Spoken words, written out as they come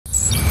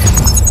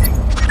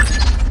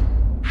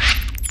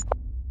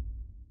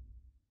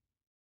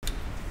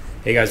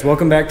Hey guys,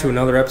 welcome back to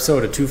another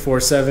episode of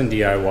 247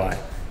 DIY.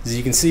 As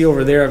you can see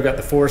over there, I've got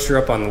the Forester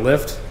up on the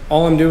lift.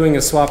 All I'm doing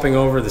is swapping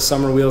over the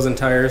summer wheels and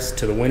tires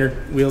to the winter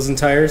wheels and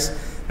tires.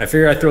 I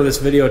figured I'd throw this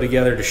video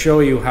together to show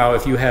you how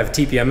if you have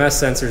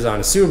TPMS sensors on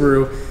a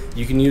Subaru,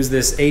 you can use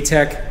this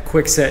ATEQ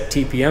Quickset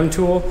TPM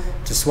tool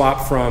to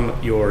swap from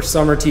your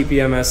summer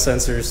TPMS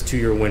sensors to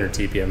your winter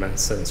TPMS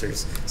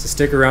sensors. So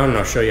stick around and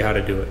I'll show you how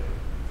to do it.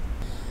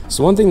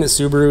 So one thing that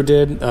Subaru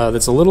did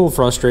that's a little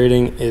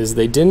frustrating is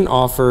they didn't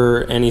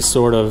offer any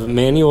sort of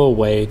manual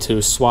way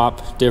to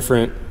swap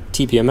different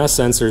TPMS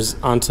sensors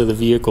onto the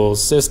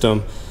vehicle's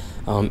system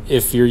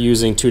if you're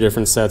using two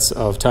different sets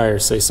of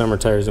tires, say summer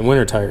tires and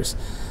winter tires.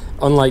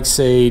 Unlike,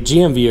 say,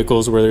 GM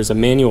vehicles where there's a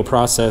manual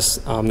process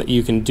that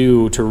you can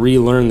do to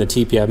relearn the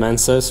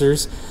TPMS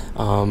sensors,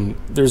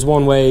 there's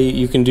one way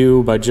you can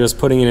do by just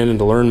putting it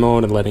into learn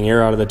mode and letting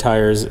air out of the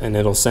tires and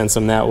it'll sense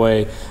them that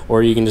way.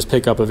 Or you can just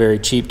pick up a very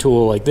cheap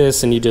tool like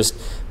this and you just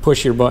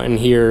push your button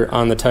here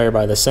on the tire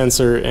by the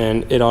sensor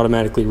and it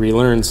automatically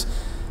relearns.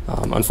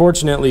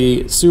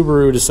 Unfortunately,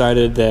 Subaru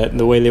decided that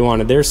the way they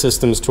wanted their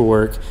systems to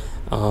work,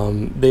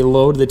 they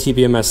load the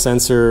TPMS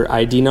sensor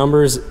ID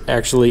numbers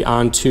actually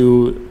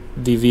onto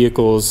the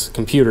vehicle's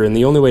computer, and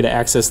the only way to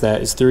access that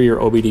is through your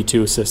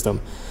OBD2 system.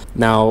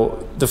 Now,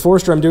 the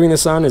Forester I'm doing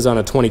this on is on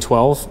a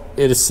 2012.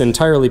 It is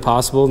entirely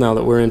possible now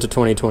that we're into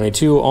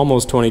 2022,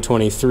 almost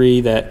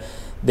 2023, that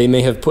they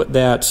may have put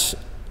that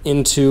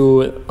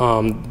into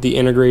the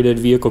integrated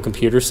vehicle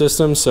computer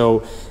system.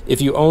 So if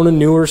you own a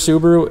newer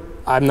Subaru,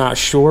 I'm not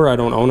sure, I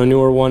don't own a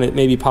newer one, it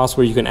may be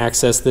possible you can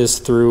access this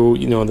through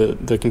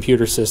the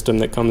computer system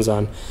that comes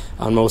on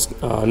most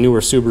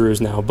newer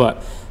Subarus now.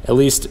 But at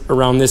least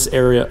around this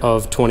area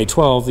of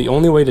 2012, the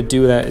only way to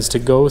do that is to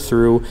go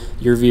through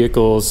your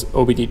vehicle's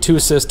OBD2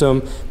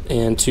 system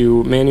and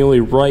to manually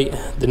write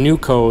the new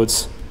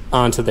codes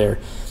onto there.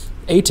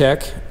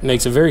 ATEQ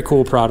makes a very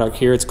cool product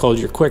here. It's called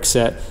your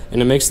Quickset, and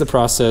it makes the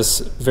process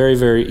very,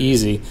 very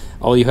easy.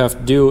 All you have to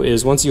do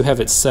is once you have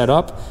it set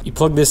up, you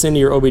plug this into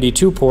your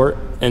OBD2 port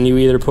and you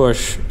either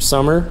push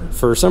summer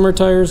for summer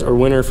tires or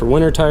winter for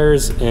winter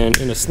tires, and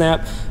in a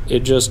snap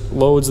it just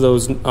loads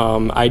those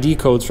ID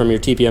codes from your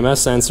TPMS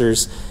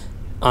sensors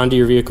onto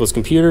your vehicle's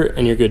computer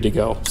and you're good to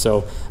go.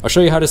 So I'll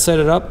show you how to set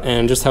it up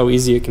and just how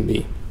easy it can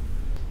be.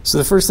 So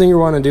the first thing you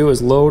want to do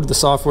is load the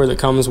software that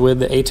comes with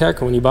the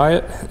ATEQ when you buy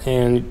it,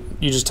 and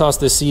you just toss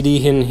the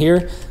CD in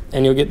here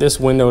and you'll get this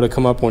window to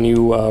come up when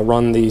you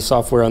run the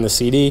software on the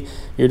CD.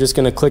 You're just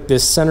going to click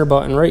this center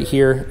button right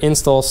here,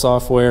 install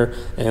software,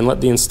 and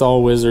let the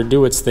install wizard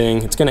do its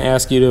thing. It's going to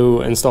ask you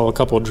to install a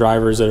couple of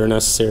drivers that are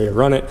necessary to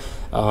run it,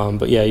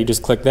 but yeah, you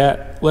just click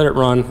that, let it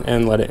run,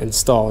 and let it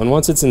install. And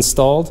once it's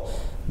installed,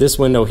 this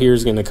window here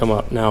is going to come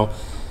up. Now,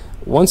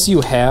 once you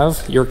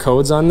have your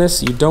codes on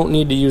this, you don't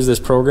need to use this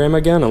program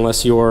again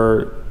unless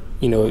you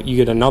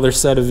get another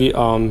set of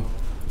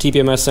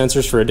TPMS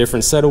sensors for a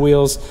different set of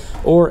wheels,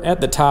 or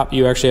at the top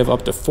you actually have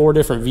up to 4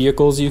 different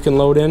vehicles you can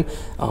load in.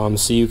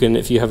 So you can,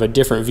 if you have a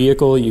different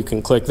vehicle, you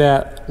can click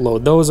that,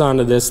 load those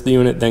onto this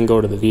unit, then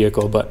go to the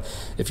vehicle. But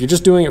if you're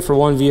just doing it for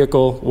one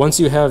vehicle, once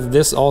you have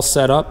this all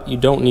set up, you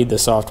don't need the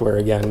software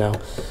again. Now,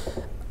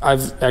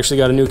 I've actually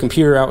got a new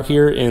computer out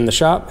here in the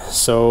shop,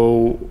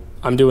 so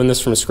I'm doing this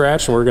from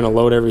scratch and we're going to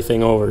load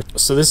everything over.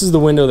 So this is the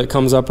window that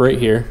comes up right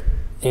here,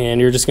 and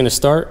you're just going to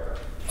start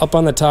up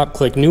on the top,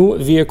 click New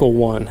Vehicle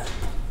 1.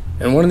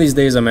 And one of these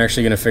days I'm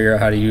actually going to figure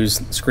out how to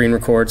use screen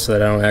record so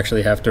that I don't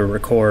actually have to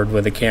record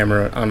with a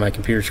camera on my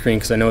computer screen,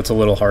 because I know it's a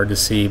little hard to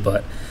see.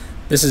 But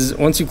this is,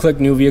 once you click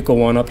New Vehicle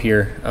 1 up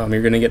here,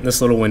 you're going to get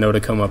this little window to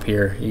come up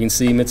here. You can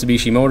see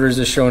Mitsubishi Motors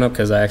is showing up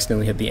because I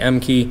accidentally hit the M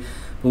key,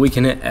 but we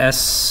can hit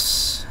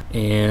S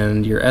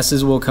and your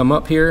S's will come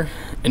up here.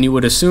 And you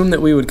would assume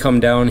that we would come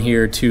down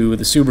here to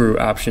the Subaru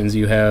options.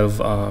 You have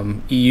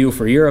EU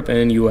for Europe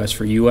and US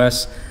for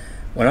US.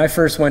 When I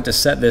first went to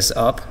set this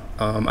up,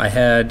 I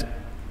had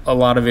a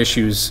lot of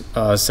issues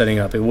setting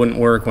up. It wouldn't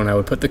work. When I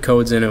would put the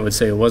codes in, it would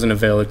say it wasn't a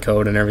valid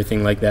code and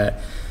everything like that.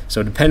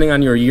 So depending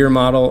on your year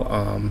model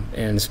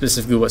and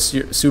specifically what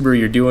Subaru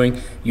you're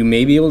doing, you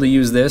may be able to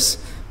use this.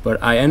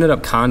 But I ended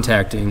up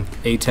contacting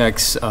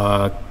ATEQ's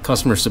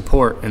customer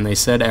support, and they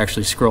said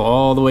actually scroll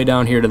all the way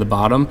down here to the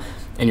bottom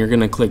and you're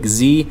going to click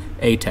Z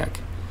ATEQ.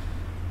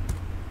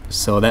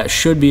 So that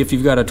should be, if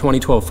you've got a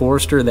 2012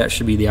 Forester, that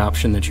should be the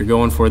option that you're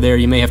going for there.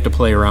 You may have to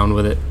play around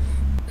with it.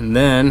 And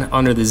then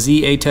under the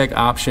Z ATEQ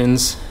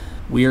options,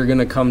 we are going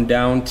to come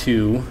down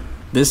to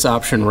this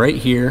option right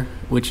here,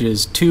 which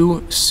is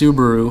to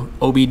Subaru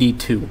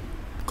OBD2.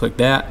 Click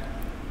that,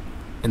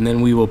 and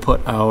then we will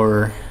put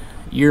our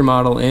year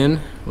model in,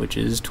 which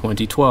is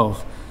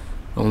 2012.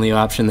 Only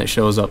option that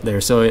shows up there.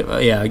 So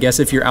yeah, I guess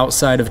if you're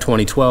outside of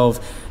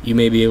 2012, you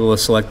may be able to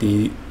select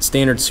the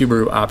standard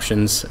Subaru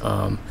options,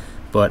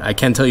 but I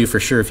can tell you for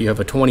sure if you have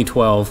a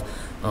 2012,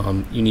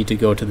 you need to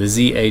go to the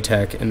Z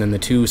ATEQ and then the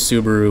to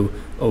Subaru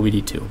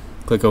OBD2.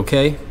 Click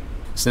OK.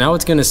 So now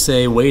it's going to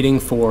say waiting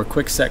for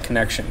Quickset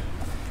connection,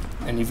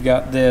 and you've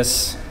got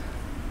this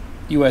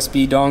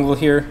USB dongle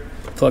here.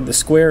 Plug the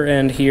square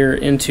end here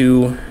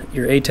into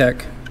your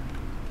ATEQ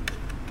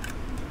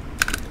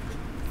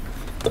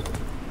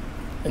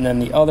and then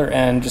the other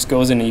end just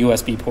goes in a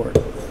USB port.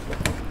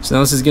 So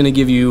now this is going to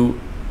give you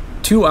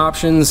two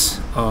options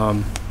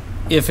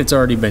if it's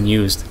already been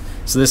used.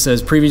 So this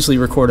says previously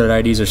recorded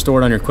IDs are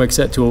stored on your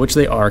Quickset tool, which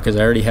they are, because I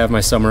already have my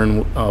summer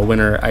and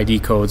winter ID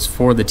codes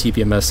for the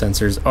TPMS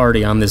sensors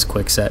already on this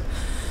Quickset.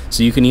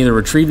 So you can either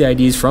retrieve the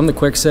IDs from the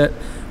Quickset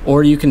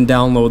or you can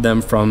download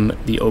them from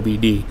the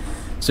OBD.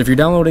 So if you're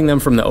downloading them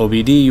from the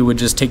OBD, you would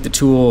just take the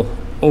tool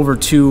over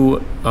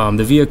to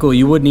the vehicle.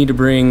 You would need to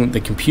bring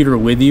the computer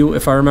with you,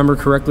 if I remember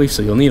correctly,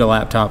 so you'll need a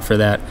laptop for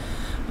that.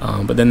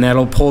 But then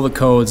that'll pull the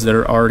codes that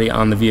are already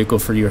on the vehicle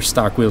for your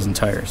stock wheels and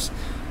tires.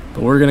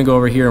 But we're going to go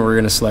over here and we're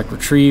going to select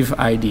Retrieve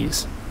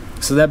IDs.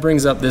 So that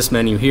brings up this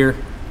menu here.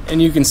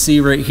 And you can see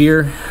right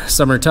here,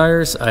 summer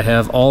tires, I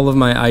have all of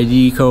my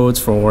ID codes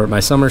for my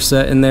summer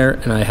set in there,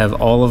 and I have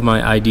all of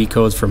my ID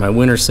codes for my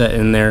winter set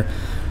in there.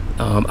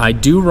 I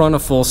do run a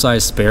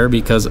full-size spare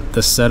because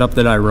the setup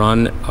that I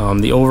run,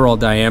 the overall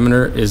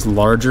diameter is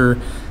larger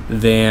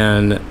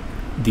than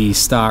the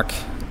stock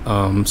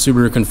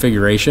Subaru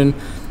configuration.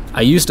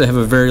 I used to have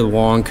a very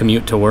long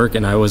commute to work,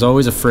 and I was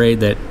always afraid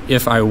that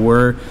if I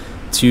were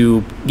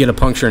to get a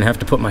puncture and have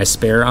to put my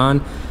spare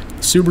on,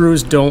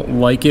 Subarus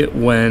don't like it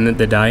when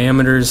the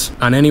diameters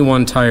on any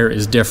one tire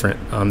is different.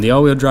 The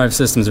all-wheel drive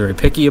system is very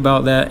picky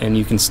about that, and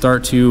you can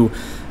start to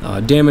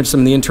damage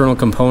some of the internal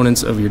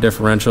components of your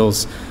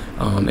differentials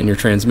and your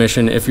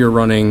transmission if you're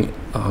running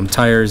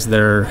tires that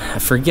are, I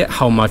forget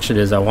how much it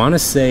is. I want to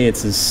say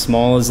it's as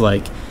small as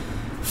like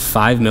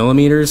 5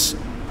 millimeters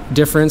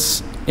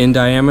difference in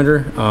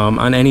diameter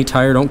on any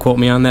tire. Don't quote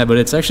me on that, but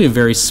it's actually a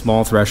very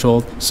small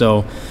threshold.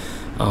 So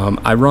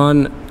I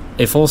run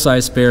a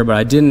full-size spare, but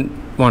I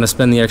didn't want to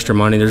spend the extra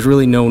money. There's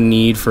really no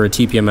need for a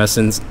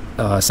TPMS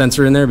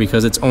sensor in there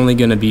because it's only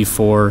going to be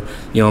for,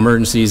 you know,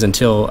 emergencies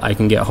until I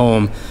can get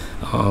home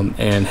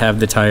and have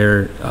the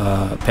tire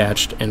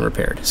patched and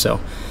repaired.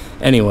 So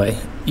anyway,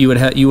 you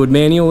would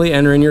manually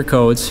enter in your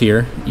codes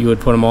here. You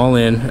would put them all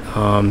in.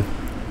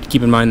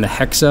 Keep in mind the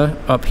hexa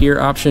up here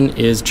option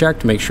is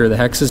checked. Make sure the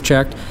hex is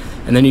checked,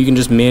 and then you can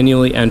just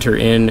manually enter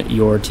in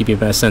your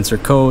TPMS sensor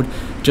code.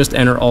 Just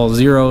enter all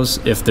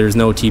zeros if there's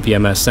no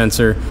TPMS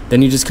sensor.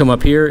 Then you just come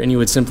up here and you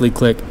would simply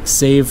click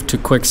Save to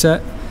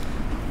Quickset,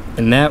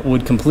 and that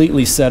would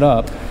completely set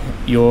up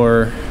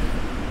your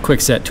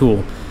Quickset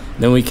tool.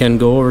 Then we can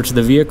go over to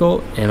the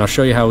vehicle and I'll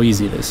show you how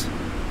easy it is.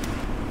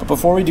 But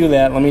before we do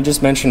that, let me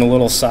just mention a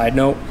little side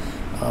note.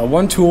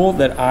 One tool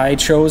that I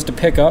chose to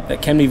pick up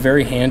that can be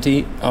very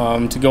handy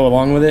to go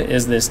along with it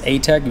is this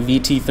ATEQ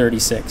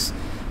VT36.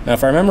 Now,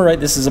 if I remember right,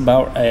 this is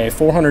about a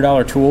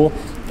 $400 tool,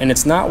 and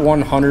it's not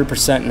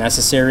 100%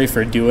 necessary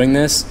for doing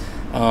this.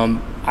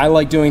 I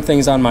like doing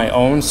things on my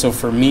own, so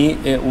for me,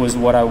 it was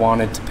what I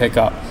wanted to pick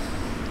up.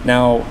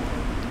 Now,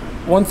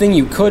 one thing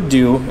you could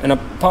do, and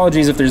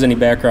apologies if there's any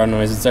background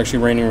noise, it's actually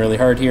raining really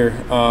hard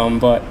here,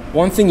 but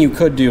one thing you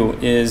could do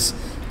is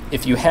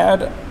if you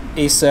had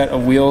a set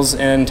of wheels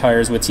and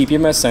tires with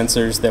TPMS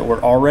sensors that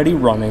were already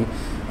running,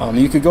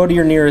 you could go to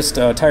your nearest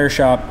tire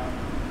shop.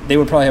 They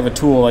would probably have a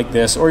tool like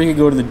this, or you could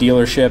go to the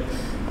dealership.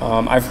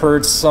 I've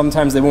heard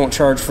sometimes they won't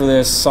charge for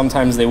this,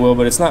 sometimes they will,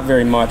 but it's not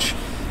very much.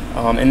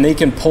 And they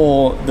can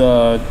pull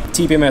the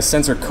TPMS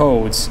sensor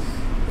codes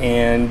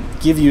and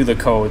give you the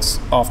codes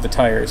off the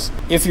tires.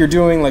 If you're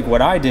doing like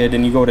what I did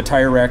and you go to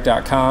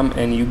TireRack.com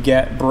and you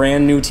get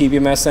brand new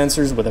TPMS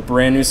sensors with a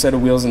brand new set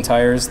of wheels and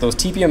tires, those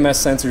TPMS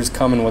sensors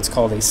come in what's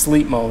called a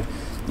sleep mode.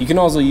 You can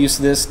also use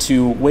this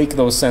to wake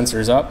those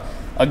sensors up.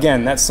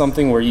 Again, that's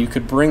something where you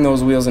could bring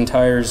those wheels and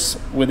tires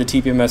with the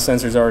TPMS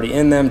sensors already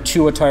in them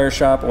to a tire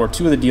shop or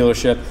to the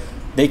dealership.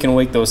 They can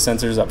wake those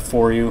sensors up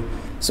for you.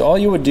 So all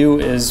you would do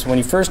is when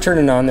you first turn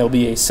it on, there'll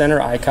be a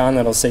center icon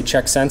that'll say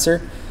check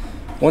sensor.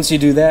 Once you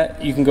do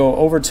that, you can go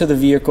over to the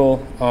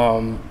vehicle.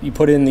 You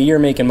put in the year,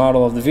 make, and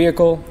model of the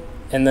vehicle,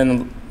 and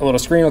then a little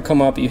screen will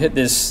come up. You hit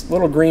this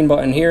little green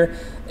button here,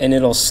 and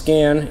it'll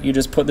scan. You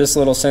just put this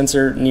little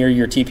sensor near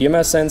your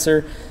TPMS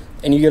sensor,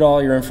 and you get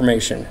all your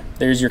information.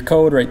 There's your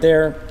code right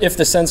there. If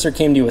the sensor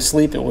came to you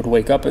asleep, it would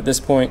wake up at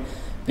this point.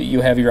 But you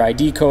have your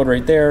ID code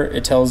right there.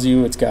 It tells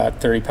you it's got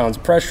 30 pounds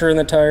of pressure in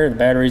the tire, the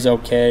battery's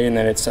okay, and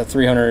then it's a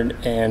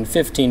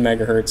 315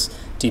 megahertz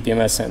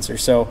TPMS sensor.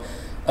 So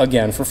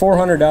again, for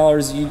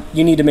 $400,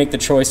 you need to make the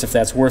choice if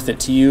that's worth it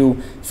to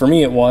you. For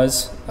me, it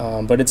was,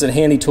 but it's a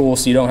handy tool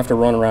so you don't have to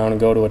run around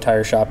and go to a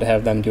tire shop to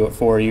have them do it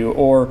for you,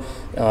 or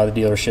the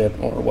dealership,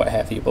 or what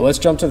have you. But let's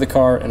jump to the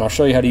car and I'll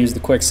show you how to use the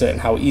Quickset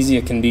and how easy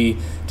it can be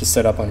to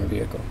set up on your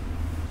vehicle.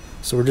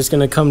 So we're just going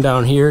to come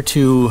down here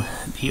to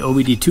the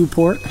OBD2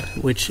 port,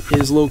 which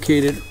is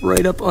located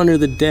right up under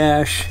the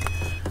dash.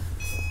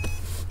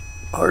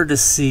 Hard to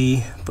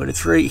see, but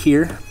it's right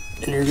here.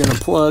 And you're going to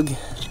plug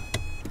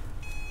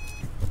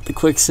the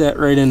Quickset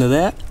right into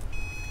that.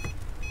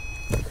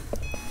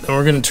 Then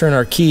we're going to turn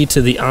our key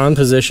to the on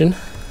position.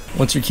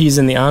 Once your key's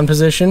in the on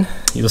position,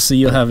 you'll see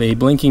you'll have a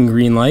blinking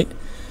green light.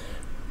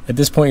 At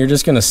this point, you're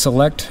just going to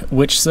select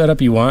which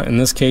setup you want. In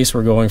this case,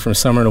 we're going from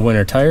summer to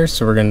winter tires,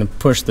 so we're going to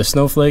push the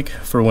snowflake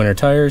for winter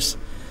tires.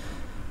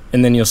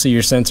 And then you'll see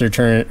your sensor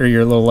turn, or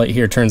your little light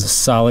here turns a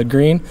solid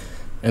green.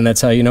 and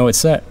that's how you know it's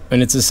set.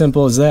 And it's as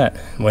simple as that.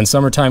 When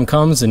summertime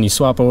comes and you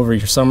swap over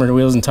your summer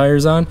wheels and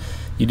tires on,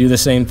 you do the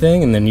same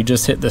thing, and then you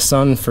just hit the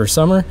sun for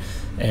summer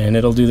and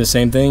it'll do the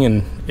same thing.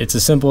 And it's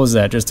as simple as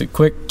that. Just a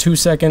quick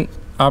 2-second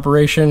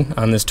operation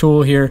on this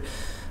tool here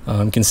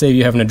can save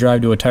you having to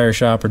drive to a tire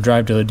shop or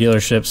drive to the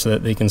dealership so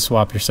that they can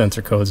swap your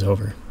sensor codes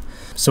over.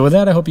 So with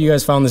that, I hope you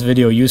guys found this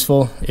video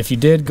useful. If you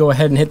did, go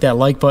ahead and hit that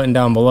like button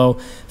down below.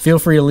 Feel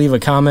free to leave a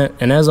comment,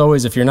 and as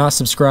always, if you're not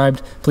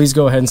subscribed, please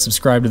go ahead and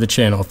subscribe to the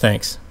channel.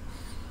 Thanks.